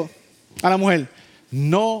serpiente y dijo a la mujer,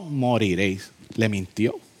 no moriréis. Le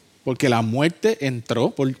mintió, porque la muerte entró,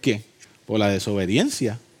 ¿por qué? Por la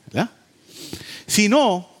desobediencia, ¿verdad? Si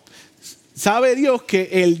no, sabe Dios que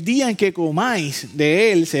el día en que comáis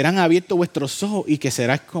de él serán abiertos vuestros ojos y que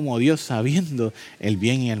serás como Dios sabiendo el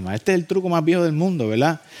bien y el mal. Este es el truco más viejo del mundo,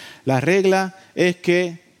 ¿verdad? La regla es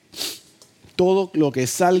que todo lo que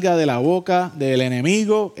salga de la boca del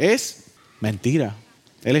enemigo es mentira.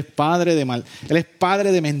 Él es padre de mal, él es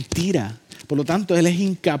padre de mentira. Por lo tanto, él es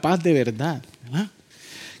incapaz de verdad, ¿verdad?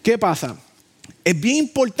 ¿Qué pasa? Es bien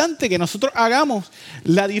importante que nosotros hagamos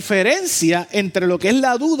la diferencia entre lo que es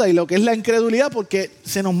la duda y lo que es la incredulidad porque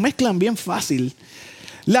se nos mezclan bien fácil.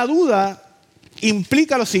 La duda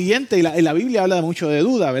implica lo siguiente, y la Biblia habla mucho de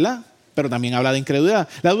duda, ¿verdad? Pero también habla de incredulidad.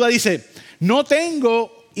 La duda dice, no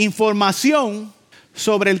tengo información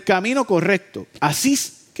sobre el camino correcto, así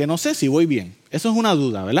que no sé si voy bien. Eso es una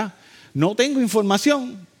duda, ¿verdad? No tengo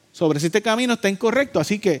información sobre si este camino está incorrecto,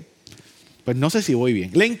 así que pues no sé si voy bien.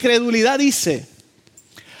 La incredulidad dice,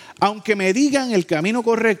 aunque me digan el camino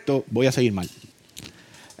correcto, voy a seguir mal.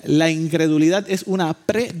 La incredulidad es una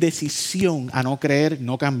predecisión a no creer,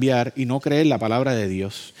 no cambiar y no creer la palabra de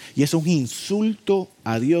Dios. Y es un insulto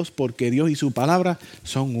a Dios porque Dios y su palabra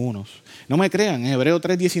son unos. No me crean, en Hebreo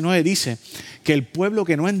 3:19 dice que el pueblo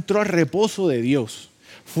que no entró al reposo de Dios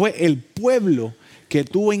fue el pueblo que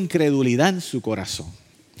tuvo incredulidad en su corazón.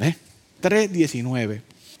 3:19.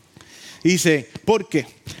 Dice, porque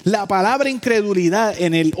la palabra incredulidad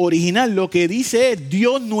en el original lo que dice es,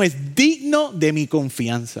 Dios no es digno de mi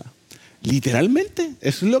confianza. Literalmente,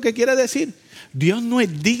 eso es lo que quiere decir. Dios no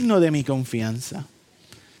es digno de mi confianza.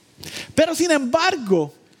 Pero sin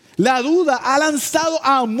embargo, la duda ha lanzado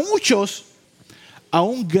a muchos a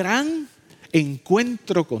un gran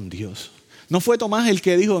encuentro con Dios. No fue Tomás el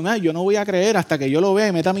que dijo, yo no voy a creer hasta que yo lo vea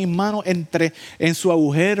y meta mis manos en su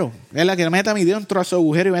agujero. Es la que meta mi dedo dentro de su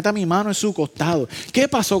agujero y meta mi mano en su costado. ¿Qué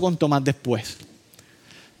pasó con Tomás después?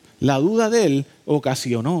 La duda de él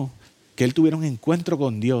ocasionó que él tuviera un encuentro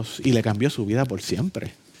con Dios y le cambió su vida por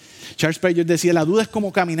siempre. Charles Spurgeon decía, la duda es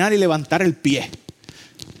como caminar y levantar el pie.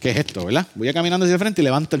 ¿Qué es esto, verdad? Voy caminando hacia el frente y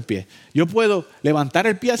levanto el pie. Yo puedo levantar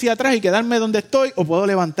el pie hacia atrás y quedarme donde estoy, o puedo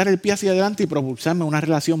levantar el pie hacia adelante y propulsarme a una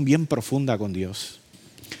relación bien profunda con Dios.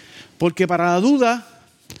 Porque para la duda,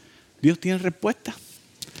 Dios tiene respuesta.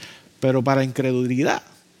 Pero para la incredulidad,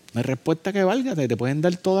 no hay respuesta que valga. Te pueden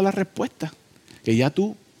dar todas las respuestas que ya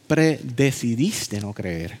tú decidiste no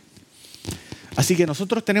creer. Así que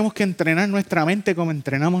nosotros tenemos que entrenar nuestra mente como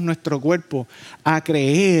entrenamos nuestro cuerpo a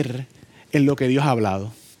creer en lo que Dios ha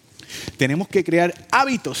hablado. Tenemos que crear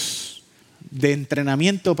hábitos de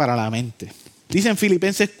entrenamiento para la mente. Dice en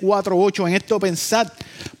Filipenses 4:8, en esto pensad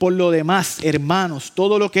por lo demás, hermanos,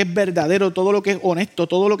 todo lo que es verdadero, todo lo que es honesto,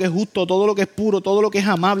 todo lo que es justo, todo lo que es puro, todo lo que es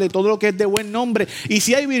amable, todo lo que es de buen nombre, y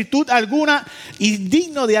si hay virtud alguna y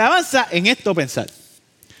digno de alabanza, en esto pensad.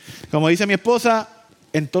 Como dice mi esposa,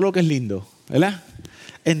 en todo lo que es lindo, ¿verdad?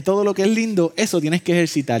 En todo lo que es lindo, eso tienes que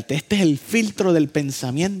ejercitarte. Este es el filtro del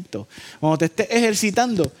pensamiento. Cuando te estés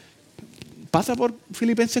ejercitando, pasa por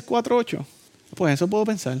Filipenses 4:8. Pues eso puedo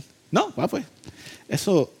pensar. No, pues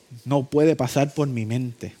eso no puede pasar por mi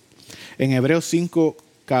mente. En Hebreos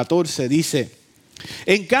 5:14 dice,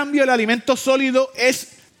 en cambio el alimento sólido es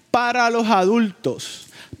para los adultos,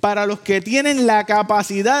 para los que tienen la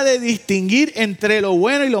capacidad de distinguir entre lo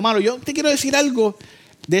bueno y lo malo. Yo te quiero decir algo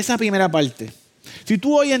de esa primera parte. Si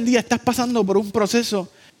tú hoy en día estás pasando por un proceso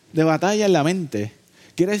de batalla en la mente,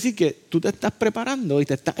 quiere decir que tú te estás preparando y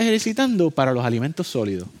te estás ejercitando para los alimentos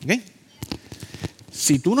sólidos. ¿Okay?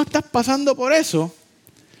 Si tú no estás pasando por eso,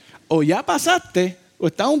 o ya pasaste, o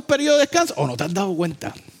estás en un periodo de descanso, o no te has dado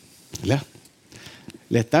cuenta. ¿Verdad?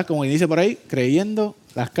 Le estás, como dice por ahí, creyendo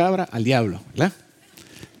las cabras al diablo. ¿Verdad?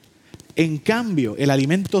 En cambio, el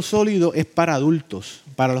alimento sólido es para adultos,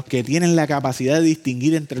 para los que tienen la capacidad de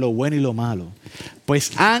distinguir entre lo bueno y lo malo,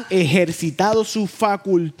 pues han ejercitado su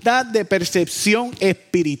facultad de percepción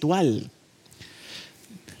espiritual.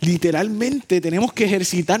 Literalmente tenemos que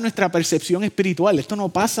ejercitar nuestra percepción espiritual. Esto no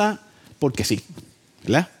pasa porque sí,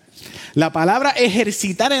 ¿verdad? La palabra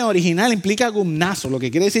ejercitar en original implica gumnazo, lo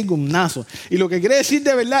que quiere decir gumnazo. Y lo que quiere decir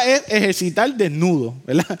de verdad es ejercitar desnudo,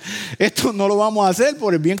 ¿verdad? Esto no lo vamos a hacer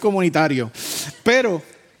por el bien comunitario. Pero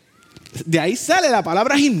de ahí sale la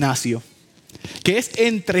palabra gimnasio, que es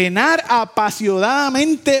entrenar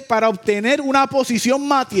apasionadamente para obtener una posición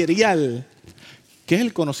material, que es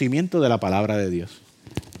el conocimiento de la palabra de Dios.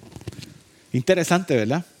 Interesante,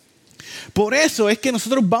 ¿verdad? Por eso es que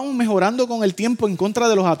nosotros vamos mejorando con el tiempo en contra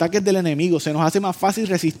de los ataques del enemigo. Se nos hace más fácil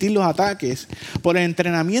resistir los ataques por el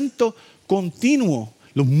entrenamiento continuo.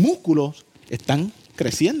 Los músculos están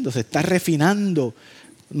creciendo, se está refinando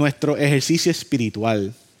nuestro ejercicio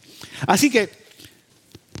espiritual. Así que,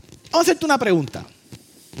 vamos a hacerte una pregunta,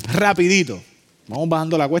 rapidito. Vamos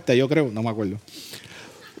bajando la cuesta, yo creo, no me acuerdo.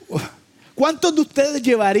 ¿Cuántos de ustedes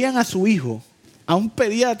llevarían a su hijo a un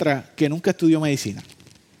pediatra que nunca estudió medicina?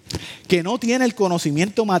 Que no tiene el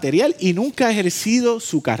conocimiento material y nunca ha ejercido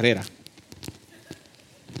su carrera.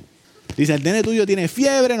 Dice, el nene tuyo tiene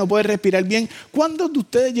fiebre, no puede respirar bien. ¿Cuántos de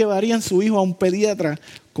ustedes llevarían su hijo a un pediatra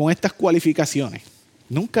con estas cualificaciones?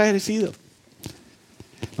 Nunca ha ejercido.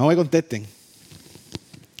 No me contesten.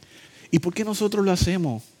 ¿Y por qué nosotros lo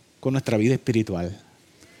hacemos con nuestra vida espiritual?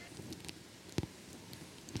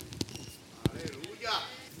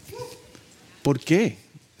 ¿Por qué?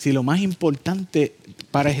 Si lo más importante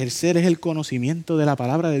para ejercer es el conocimiento de la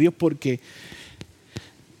palabra de Dios, porque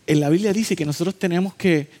en la Biblia dice que nosotros tenemos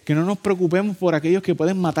que no nos preocupemos por aquellos que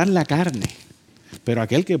pueden matar la carne, pero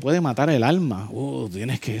aquel que puede matar el alma,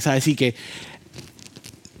 tienes que saber. Así que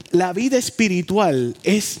la vida espiritual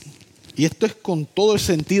es, y esto es con todo el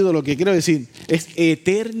sentido de lo que quiero decir, es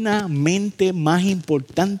eternamente más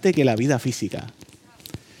importante que la vida física.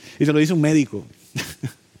 Y te lo dice un médico.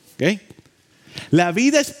 ¿Ok? La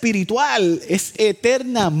vida espiritual es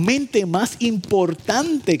eternamente más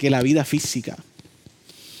importante que la vida física.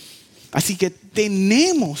 Así que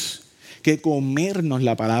tenemos que comernos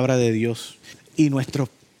la palabra de Dios y nuestros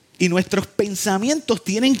pensamientos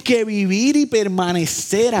tienen que vivir y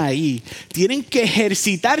permanecer ahí. Tienen que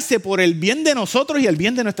ejercitarse por el bien de nosotros y el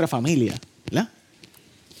bien de nuestra familia, ¿verdad?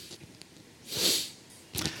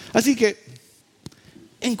 Así que,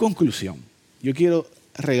 en conclusión, yo quiero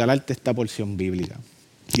regalarte esta porción bíblica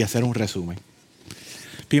y hacer un resumen.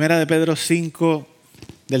 Primera de Pedro 5,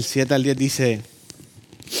 del 7 al 10 dice,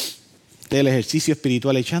 del ejercicio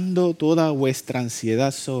espiritual, echando toda vuestra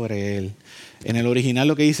ansiedad sobre Él. En el original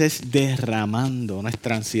lo que dice es derramando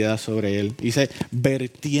nuestra ansiedad sobre Él. Dice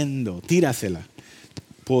vertiendo, tírasela,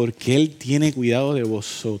 porque Él tiene cuidado de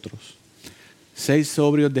vosotros. Sed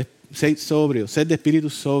sobrios, sed de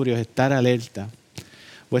espíritus sobrios, estar alerta.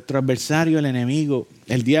 Vuestro adversario, el enemigo,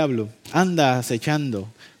 el diablo, anda acechando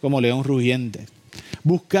como león rugiente,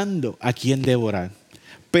 buscando a quien devorar.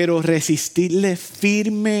 Pero resistidle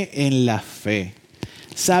firme en la fe,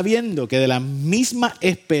 sabiendo que de las mismas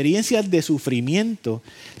experiencias de sufrimiento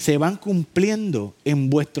se van cumpliendo en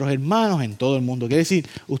vuestros hermanos en todo el mundo. Quiere decir,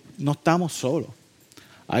 no estamos solos.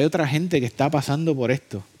 Hay otra gente que está pasando por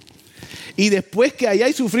esto. Y después que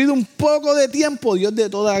hayáis sufrido un poco de tiempo, Dios de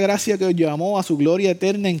toda gracia que os llamó a su gloria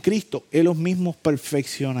eterna en Cristo, Él os mismos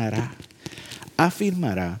perfeccionará,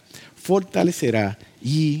 afirmará, fortalecerá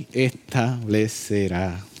y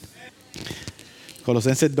establecerá.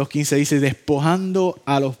 Colosenses 2:15 dice, despojando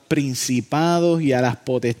a los principados y a las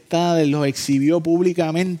potestades, los exhibió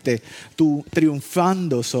públicamente,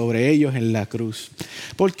 triunfando sobre ellos en la cruz.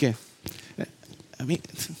 ¿Por qué?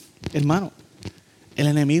 Hermano, el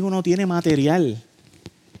enemigo no tiene material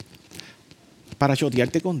para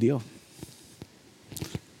chotearte con Dios.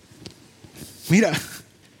 Mira,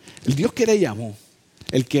 el Dios que te llamó,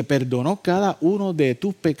 el que perdonó cada uno de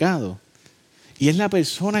tus pecados, y es la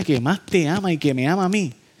persona que más te ama y que me ama a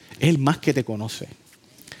mí, es el más que te conoce.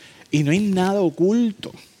 Y no hay nada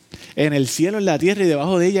oculto en el cielo, en la tierra y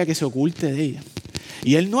debajo de ella que se oculte de ella.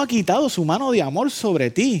 Y Él no ha quitado su mano de amor sobre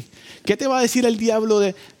ti. ¿Qué te va a decir el diablo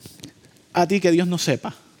a ti que Dios no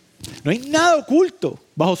sepa? No hay nada oculto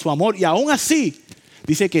bajo su amor. Y aún así,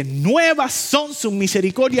 dice que nuevas son sus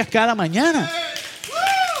misericordias cada mañana.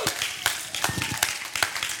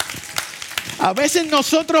 A veces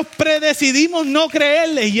nosotros predecidimos no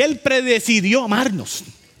creerle y Él predecidió amarnos.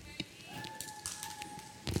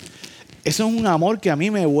 Eso es un amor que a mí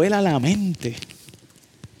me vuela la mente.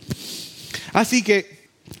 Así que,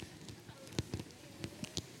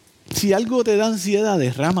 si algo te da ansiedad,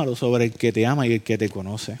 derrámalo sobre el que te ama y el que te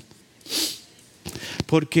conoce.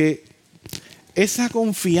 Porque esa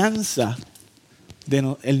confianza,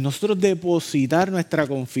 el nosotros depositar nuestra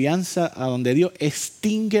confianza a donde Dios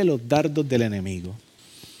extingue los dardos del enemigo.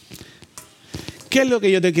 ¿Qué es lo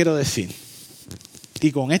que yo te quiero decir?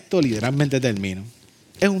 Y con esto literalmente termino.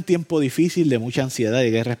 Es un tiempo difícil de mucha ansiedad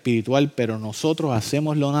y guerra espiritual, pero nosotros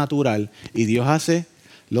hacemos lo natural y Dios hace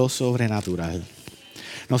lo sobrenatural.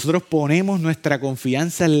 Nosotros ponemos nuestra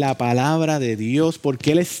confianza en la palabra de Dios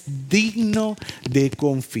porque Él es digno de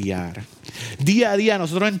confiar. Día a día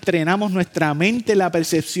nosotros entrenamos nuestra mente en la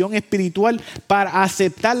percepción espiritual para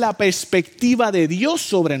aceptar la perspectiva de Dios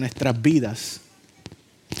sobre nuestras vidas.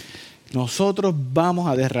 Nosotros vamos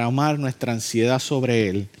a derramar nuestra ansiedad sobre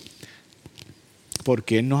Él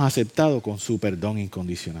porque Él nos ha aceptado con su perdón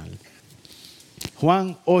incondicional.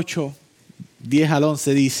 Juan 8, 10 al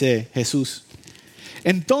 11 dice Jesús.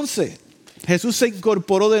 Entonces Jesús se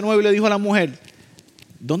incorporó de nuevo y le dijo a la mujer,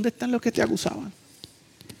 ¿dónde están los que te acusaban?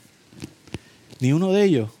 Ni uno de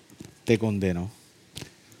ellos te condenó.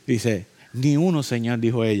 Dice, ni uno, Señor,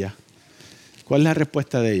 dijo ella. ¿Cuál es la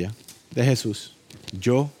respuesta de ella? De Jesús.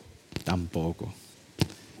 Yo tampoco.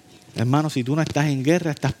 Hermano, si tú no estás en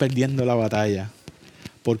guerra, estás perdiendo la batalla.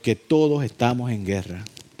 Porque todos estamos en guerra.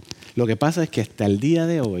 Lo que pasa es que hasta el día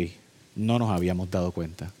de hoy no nos habíamos dado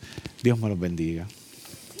cuenta. Dios me los bendiga.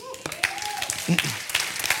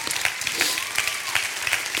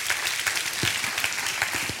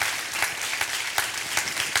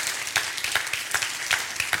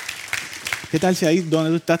 ¿Qué tal si ahí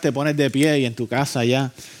donde tú estás te pones de pie y en tu casa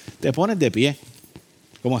allá te pones de pie?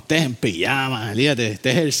 Como estés en pijama,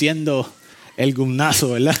 estés ejerciendo el gimnasio,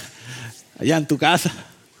 ¿verdad? Allá en tu casa.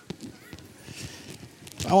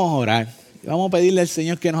 Vamos a orar. Vamos a pedirle al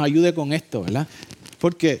Señor que nos ayude con esto, ¿verdad?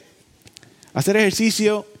 Porque hacer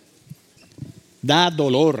ejercicio da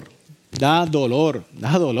dolor.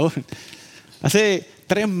 Hace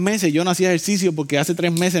 3 meses yo no hacía ejercicio porque hace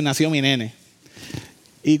 3 meses nació mi nene.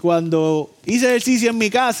 Y cuando hice ejercicio en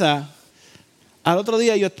mi casa, al otro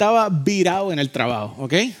día yo estaba virado en el trabajo,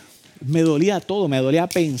 ¿ok? Me dolía todo, me dolía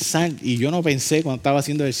pensar. Y yo no pensé cuando estaba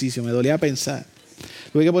haciendo ejercicio, me dolía pensar.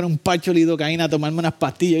 Tuve que poner un parche de lidocaína, tomarme unas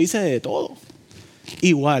pastillas, hice de todo.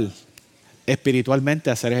 Igual,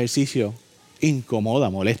 espiritualmente hacer ejercicio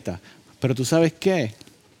incomoda, molesta. Pero ¿tú sabes qué?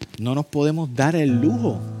 No nos podemos dar el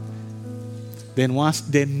lujo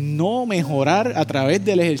de no mejorar a través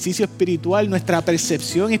del ejercicio espiritual nuestra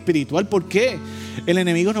percepción espiritual. ¿Por qué? El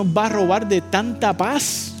enemigo nos va a robar de tanta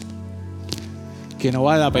paz que no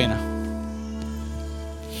vale la pena.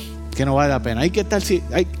 Que no vale la pena. ¿Qué tal si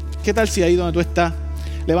ahí donde tú estás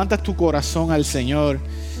levantas tu corazón al Señor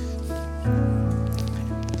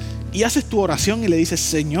y haces tu oración y le dices: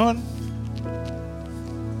 Señor,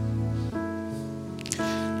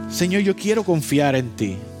 yo quiero confiar en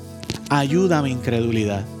ti. Ayuda a mi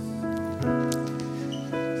incredulidad.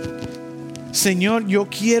 Señor, yo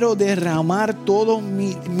quiero derramar todo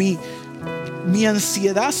mi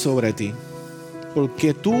ansiedad sobre ti,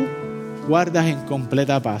 porque tú guardas en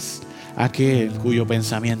completa paz aquel cuyo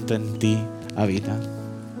pensamiento en ti habita.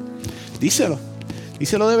 Díselo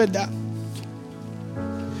de verdad.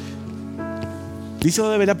 Díselo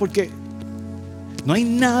de verdad, porque no hay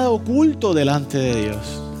nada oculto delante de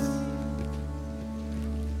Dios.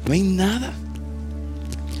 No hay nada.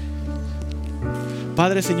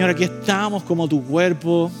 Padre, Señor, aquí estamos como tu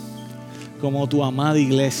cuerpo, como tu amada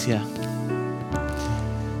iglesia.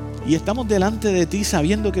 Y estamos delante de ti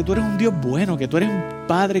sabiendo que tú eres un Dios bueno, que tú eres un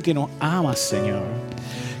Padre que nos amas, Señor.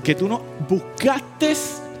 Que tú nos buscaste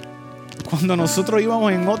cuando nosotros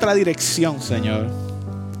íbamos en otra dirección, Señor.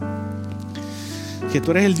 Que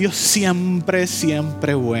tú eres el Dios siempre,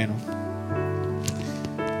 siempre bueno.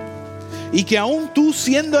 Y que aún tú,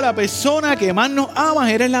 siendo la persona que más nos amas,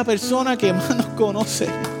 eres la persona que más nos conoce.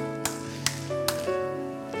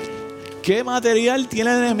 ¿Qué material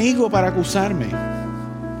tiene el enemigo para acusarme?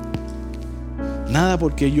 Nada,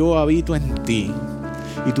 porque yo habito en ti.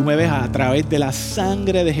 Y tú me ves a través de la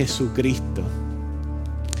sangre de Jesucristo.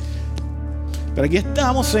 Pero aquí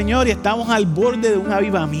estamos, Señor, y estamos al borde de un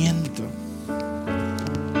avivamiento.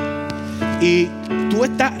 Y tú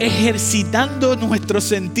estás ejercitando nuestros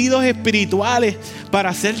sentidos espirituales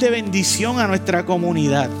para ser de bendición a nuestra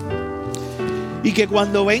comunidad. Y que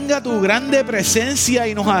cuando venga tu grande presencia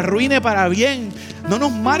y nos arruine para bien, no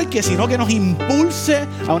nos marque, sino que nos impulse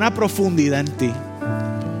a una profundidad en ti.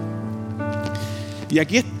 Y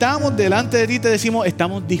aquí estamos delante de ti, te decimos,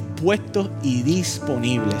 estamos dispuestos y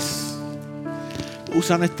disponibles.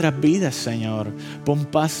 Usa nuestras vidas, Señor. Pon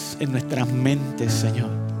paz en nuestras mentes, Señor.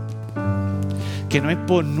 Que no es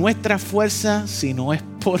por nuestra fuerza, sino es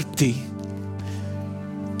por ti.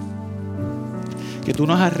 Que tú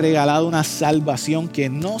nos has regalado una salvación que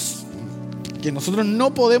nosotros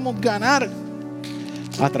no podemos ganar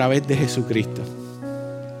a través de Jesucristo.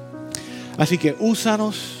 Así que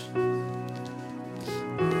úsanos.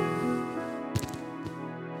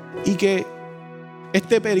 Y que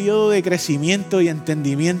este periodo de crecimiento y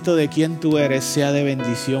entendimiento de quién tú eres sea de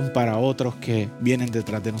bendición para otros que vienen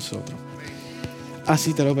detrás de nosotros.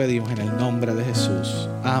 Así te lo pedimos en el nombre de Jesús.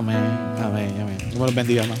 Amén, amén, amén. Dios los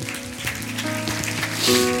bendiga, hermano.